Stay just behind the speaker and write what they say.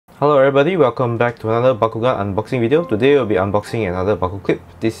Hello everybody, welcome back to another Bakugan unboxing video. Today we'll be unboxing another Baku-Clip.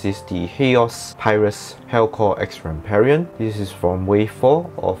 This is the Haos PYRUS HOWKLOR X RAMPARIAN. This is from Wave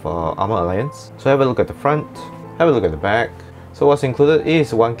 4 of Armor Alliance. So have a look at the front, have a look at the back. So what's included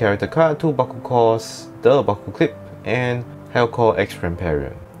is one character card, two BakuCores, the Baku-Clip, and HOWKLOR X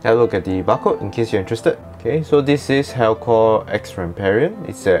RAMPARIAN. Have a look at the barcode in case you're interested. Okay, so this is HOWKLOR X RAMPARIAN.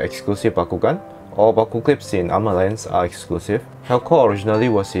 It's an exclusive Bakugan. All Baku-Clips in Armor Alliance are exclusive. HOWKLOR originally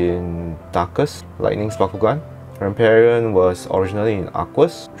was in Darkest, Lightning's Bakugan. RAMPARIAN was originally in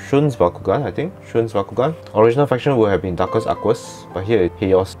Aqua's, Shun's Bakugan, I think. Shun's Bakugan. Original faction would have been Darkest Aqua's, but here it's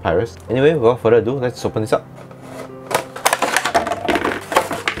Haos PYRUS. Anyway, without further ado, let's open this up.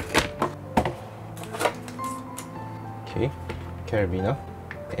 Okay, carabiner,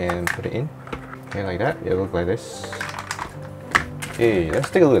 and put it in. Okay, like that. It'll look like this. Okay, let's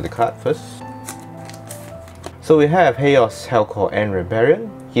take a look at the card first. So we have Haos, HOWKLOR, and RAMPARIAN,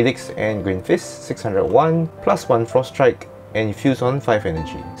 Helix and Green Fist, 601, plus 1 Frost Strike, and you fuse on 5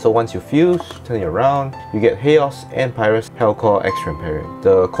 energy. So once you fuse, turn it around, you get Haos and PYRUS HOWKLOR X RAMPARIAN.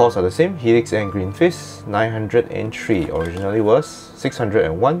 The cores are the same, Helix and Green Fist, 903, originally was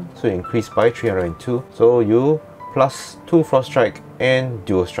 601, so you increased by 302. So you plus 2 Frost Strike and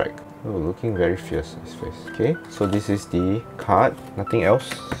Dual Strike. Oh, looking very fierce, his face. Okay, so this is the card, nothing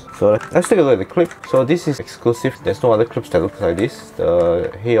else. So let's take a look at the clip. So this is exclusive, there's no other clips that look like this.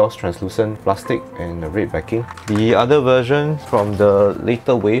 The Haos translucent plastic and the red backing. The other version from the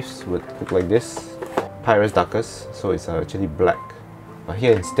later waves would look like this. PYRUS Darkest, so it's actually black. But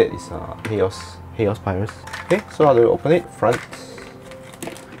here instead it's Haos PYRUS. Okay, so how do we open it? Front.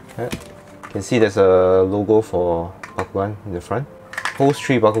 Okay. You can see there's a logo for Bakugan in the front. Holds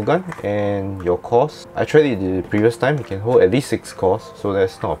 3 Bakugan and your cores. I tried it the previous time, you can hold at least 6 cores, so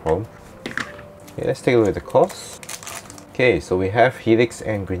that's not a problem. Okay, let's take a look at the cores. Okay, so we have Helix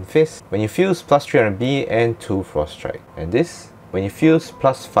and Green Fist. When you fuse, plus 300B and 2 Frost Strike. And this, when you fuse,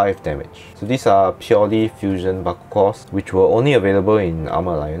 plus 5 damage. So these are purely fusion BakuCores, which were only available in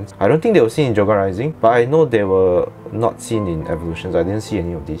Armor Alliance. I don't think they were seen in Joga Rising, but I know they were not seen in Evolutions. I didn't see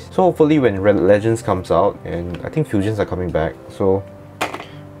any of these. So hopefully when Legends comes out, and I think fusions are coming back, so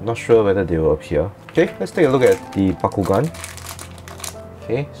not sure whether they will appear. Okay, let's take a look at the Bakugan.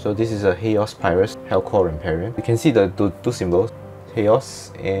 Okay, so this is a Haos PYRUS HOWKLOR RAMPARIAN. You can see the two symbols,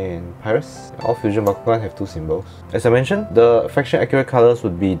 Haos and PYRUS. All fusion Bakugan have 2 symbols. As I mentioned, the faction accurate colors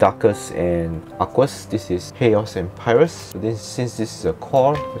would be Darkest and Aqua's. This is Haos and PYRUS. So since this is a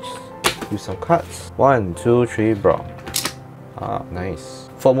core, let's use some cards. 1, 2, 3, brown. Ah, nice.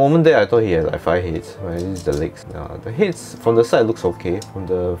 For a moment there, I thought he had like 5 heads. Well, this is the legs. The heads from the side looks okay. From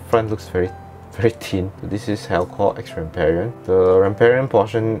the front looks very thin. So this is HOWKLOR X RAMPARIAN. The RAMPARIAN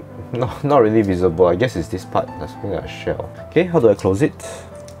portion, not really visible. I guess it's this part. That's something like a shell. Okay, how do I close it?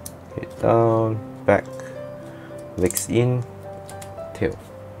 Head down, back, legs in, tail.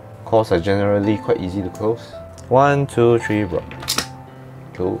 Cores are generally quite easy to close. 1, 2, 3, brown.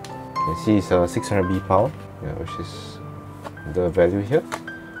 Cool. You can see it's a 600B power, which is the value here.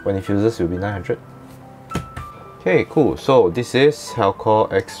 When it fuses, it will be 900. Okay, cool. So this is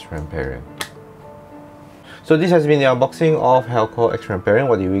HOWKLOR X RAMPARIAN. So this has been the unboxing of HOWKLOR X RAMPARIAN.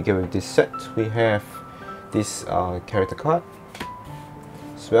 What did we get with this set? We have this character card,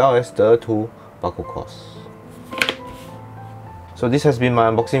 as well as the 2 BakuCores. So this has been my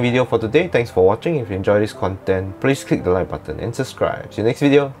unboxing video for today. Thanks for watching. If you enjoyed this content, please click the like button and subscribe. See you next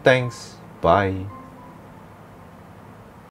video. Thanks. Bye.